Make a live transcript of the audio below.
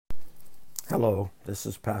Hello, this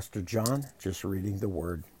is Pastor John, just reading the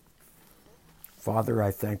Word. Father,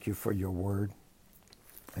 I thank you for your Word.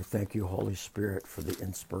 I thank you, Holy Spirit, for the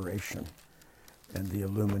inspiration and the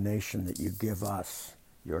illumination that you give us,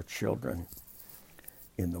 your children,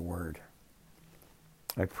 in the Word.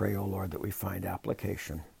 I pray, O Lord, that we find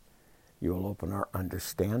application. You will open our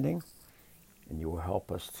understanding, and you will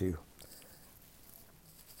help us to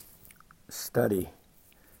study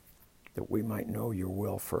that we might know your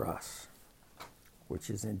will for us, which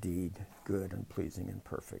is indeed good and pleasing and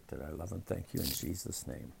perfect. That I love and thank you in Jesus'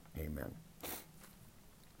 name. Amen.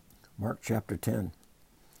 Mark chapter 10.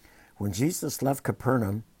 When Jesus left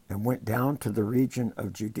Capernaum and went down to the region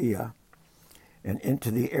of Judea and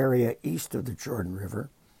into the area east of the Jordan River,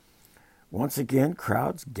 once again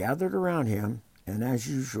crowds gathered around him, and as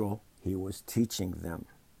usual, he was teaching them.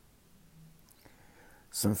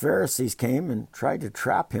 Some Pharisees came and tried to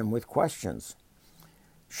trap him with questions.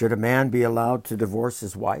 Should a man be allowed to divorce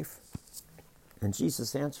his wife? And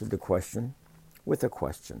Jesus answered the question with a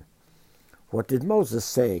question. What did Moses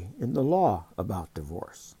say in the law about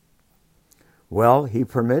divorce? Well, he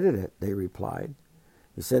permitted it, they replied.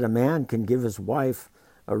 He said a man can give his wife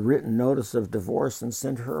a written notice of divorce and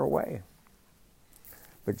send her away.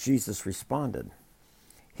 But Jesus responded,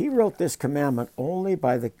 he wrote this commandment only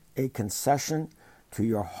by a concession to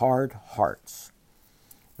your hard hearts.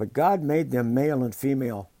 But God made them male and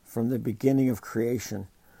female from the beginning of creation.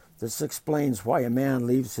 This explains why a man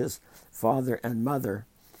leaves his father and mother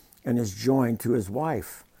and is joined to his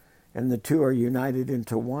wife, and the two are united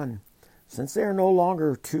into one. Since they are no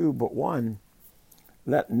longer two but one,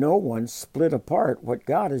 let no one split apart what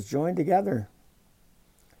God has joined together.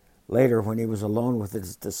 Later, when he was alone with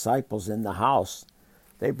his disciples in the house,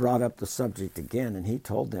 they brought up the subject again, and he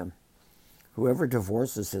told them, whoever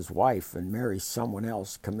divorces his wife and marries someone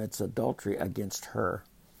else commits adultery against her.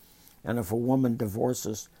 And if a woman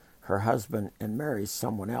divorces her husband and marries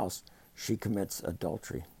someone else, she commits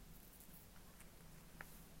adultery.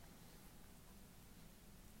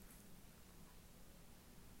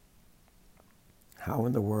 How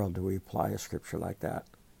in the world do we apply a scripture like that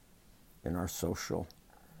in our social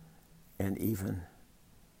and even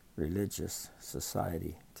religious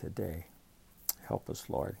society today? Help us,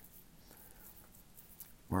 Lord.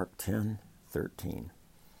 Mark 10:13.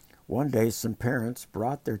 One day some parents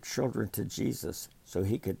brought their children to Jesus so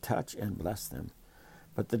he could touch and bless them.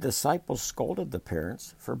 But the disciples scolded the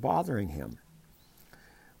parents for bothering him.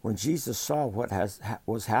 When Jesus saw what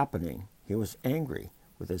was happening, he was angry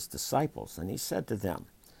with his disciples, and he said to them,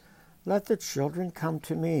 let the children come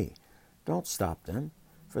to me. Don't stop them,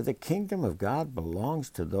 for the kingdom of God belongs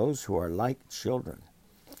to those who are like children.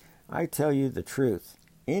 I tell you the truth,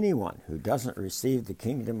 anyone who doesn't receive the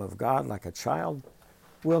kingdom of God like a child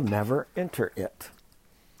will never enter it.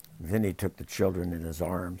 Then he took the children in his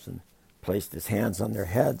arms and placed his hands on their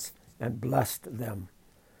heads and blessed them.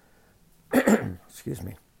 Excuse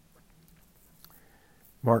me.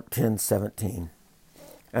 Mark 10:17.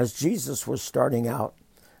 As Jesus was starting out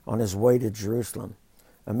on his way to Jerusalem,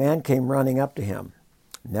 a man came running up to him,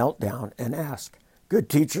 knelt down, and asked, good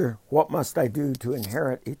teacher, what must I do to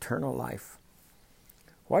inherit eternal life?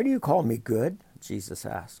 Why do you call me good? Jesus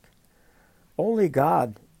asked. Only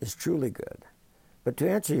God is truly good. But to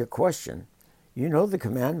answer your question, you know the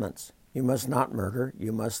commandments. You must not murder.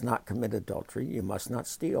 You must not commit adultery. You must not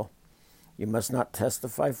steal. You must not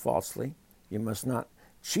testify falsely. You must not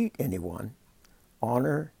cheat anyone.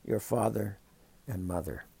 Honor your father and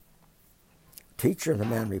mother. Teacher, the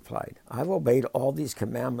man replied, I've obeyed all these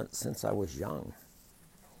commandments since I was young.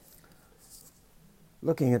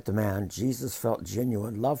 Looking at the man, Jesus felt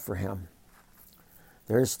genuine love for him.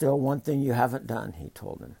 There is still one thing you haven't done, he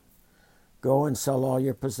told him. Go and sell all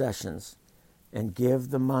your possessions and give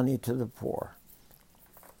the money to the poor,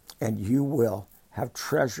 and you will have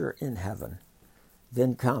treasure in heaven.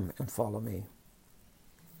 Then come and follow me.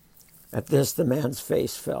 At this, the man's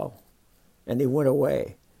face fell, and he went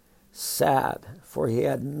away, sad, for he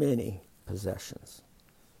had many possessions.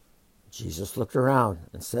 Jesus looked around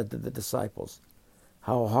and said to the disciples,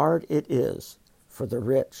 how hard it is for the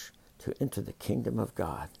rich to enter the kingdom of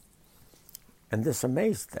God. And this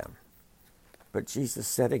amazed them. But Jesus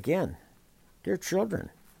said again, dear children,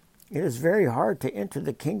 it is very hard to enter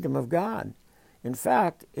the kingdom of God. In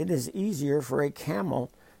fact, it is easier for a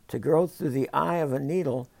camel to go through the eye of a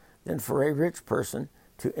needle than for a rich person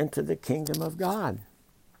to enter the kingdom of God.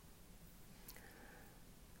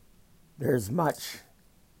 There's much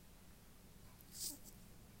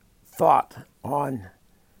thought on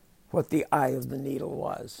what the eye of the needle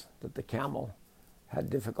was that the camel had a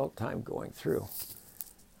difficult time going through.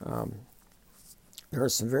 There are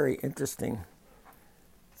some very interesting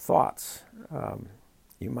thoughts.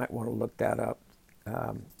 You might want to look that up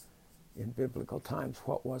in biblical times.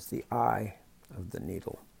 What was the eye of the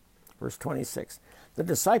needle? Verse 26, the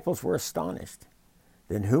disciples were astonished.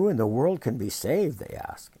 Then who in the world can be saved, they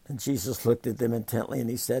asked. And Jesus looked at them intently and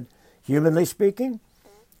he said, humanly speaking,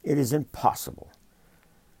 it is impossible,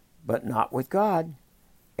 but not with God.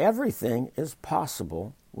 Everything is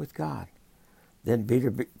possible with God. Then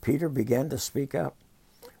Peter began to speak up.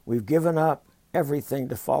 We've given up everything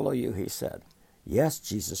to follow you, he said. Yes,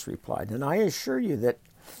 Jesus replied, and I assure you that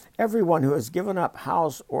everyone who has given up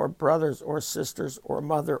house or brothers or sisters or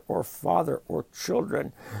mother or father or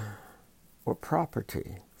children or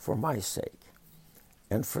property for my sake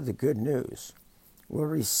and for the good news will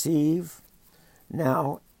receive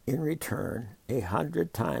now in return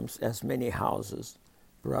 100 times as many houses,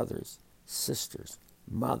 brothers, sisters,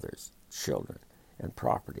 mothers, children, and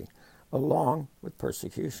property, along with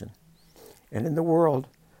persecution. And in the world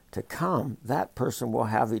to come, that person will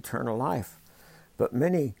have eternal life. But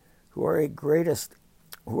many who are the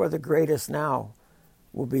greatest now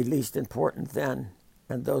will be least important then,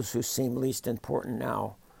 and those who seem least important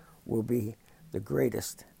now will be the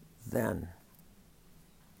greatest then.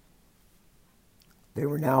 They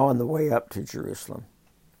were now on the way up to Jerusalem,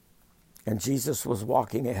 and Jesus was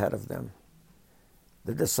walking ahead of them.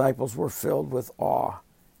 The disciples were filled with awe,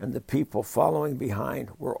 and the people following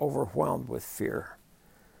behind were overwhelmed with fear.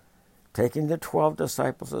 Taking the 12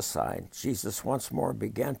 disciples aside, Jesus once more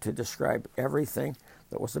began to describe everything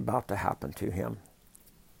that was about to happen to him.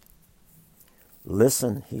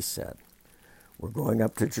 Listen, he said, we're going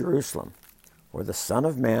up to Jerusalem, where the Son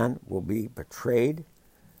of Man will be betrayed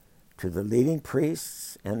to the leading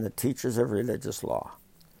priests and the teachers of religious law.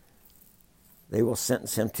 They will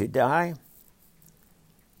sentence him to die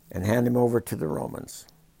and hand him over to the Romans.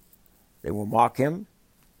 They will mock him,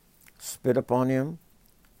 spit upon him,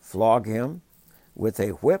 flog him with a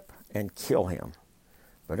whip, and kill him.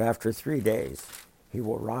 But after 3 days, he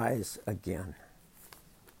will rise again.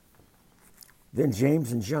 Then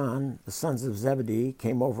James and John, the sons of Zebedee,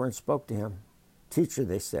 came over and spoke to him. Teacher,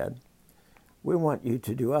 they said, we want you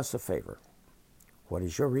to do us a favor. What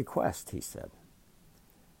is your request? He said.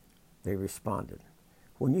 They responded,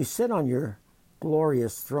 when you sit on your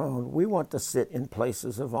glorious throne, we want to sit in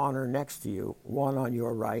places of honor next to you, one on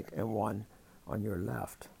your right and one on your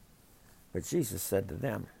left. But Jesus said to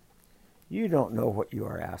them, you don't know what you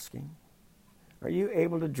are asking. Are you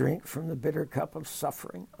able to drink from the bitter cup of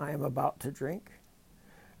suffering I am about to drink?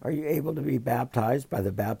 Are you able to be baptized by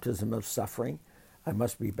the baptism of suffering I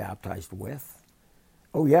must be baptized with?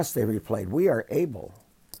 Oh, yes, they replied, we are able.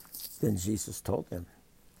 Then Jesus told them,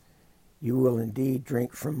 you will indeed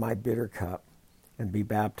drink from my bitter cup and be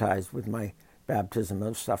baptized with my baptism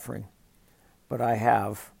of suffering. But I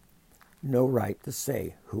have no right to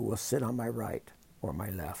say who will sit on my right or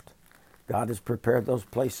my left. God has prepared those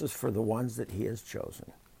places for the ones that he has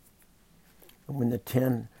chosen. And when the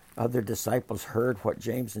 10 other disciples heard what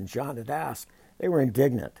James and John had asked, they were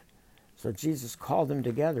indignant. So Jesus called them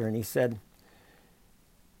together and he said,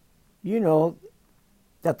 you know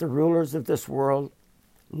that the rulers of this world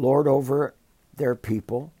lord over their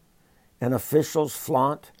people, and officials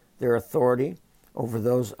flaunt their authority over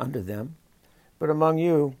those under them. But among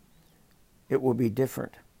you, it will be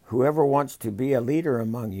different. Whoever wants to be a leader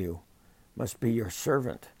among you must be your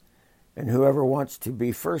servant, and whoever wants to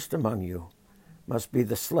be first among you must be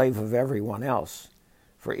the slave of everyone else.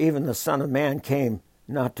 For even the Son of Man came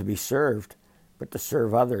not to be served, but to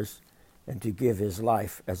serve others, and to give his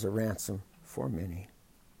life as a ransom for many.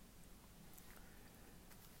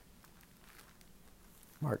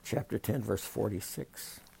 Mark chapter 10, verse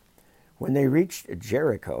 46. When they reached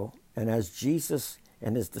Jericho, and as Jesus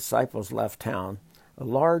and his disciples left town, a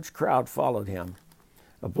large crowd followed him.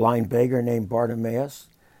 A blind beggar named Bartimaeus,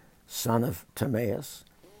 son of Timaeus,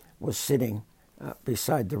 was sitting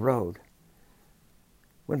beside the road.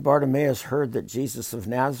 When Bartimaeus heard that Jesus of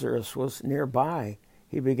Nazareth was nearby,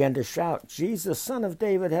 he began to shout, Jesus, Son of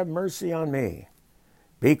David, have mercy on me.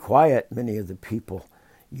 Be quiet, many of the people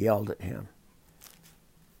yelled at him.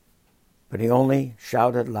 But he only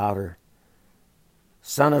shouted louder,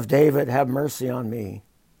 Son of David, have mercy on me.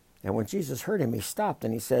 And when Jesus heard him, he stopped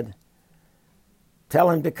and he said, tell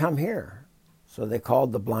him to come here. So they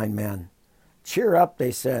called the blind man. Cheer up,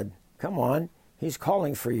 they said. Come on, he's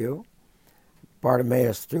calling for you.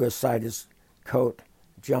 Bartimaeus threw aside his coat,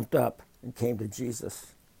 jumped up, and came to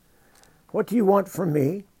Jesus. What do you want from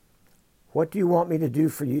me? What do you want me to do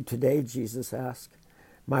for you today? Jesus asked.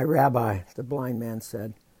 My rabbi, the blind man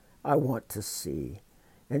said, I want to see.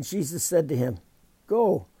 And Jesus said to him,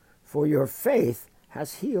 go, for your faith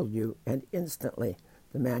has healed you. And instantly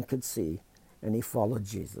the man could see, and he followed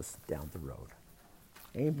Jesus down the road.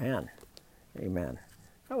 Amen. Amen.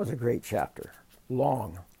 That was a great chapter.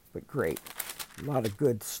 Long, but great. A lot of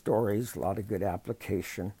good stories, a lot of good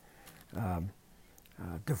application.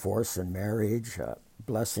 Divorce and marriage,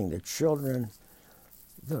 blessing the children,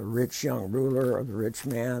 the rich young ruler or the rich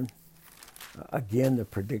man. Again, the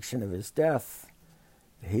prediction of his death,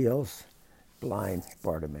 heals blind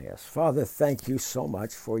Bartimaeus. Father, thank you so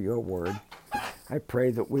much for your word. I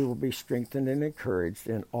pray that we will be strengthened and encouraged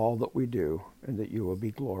in all that we do, and that you will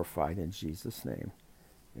be glorified in Jesus' name.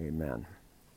 Amen.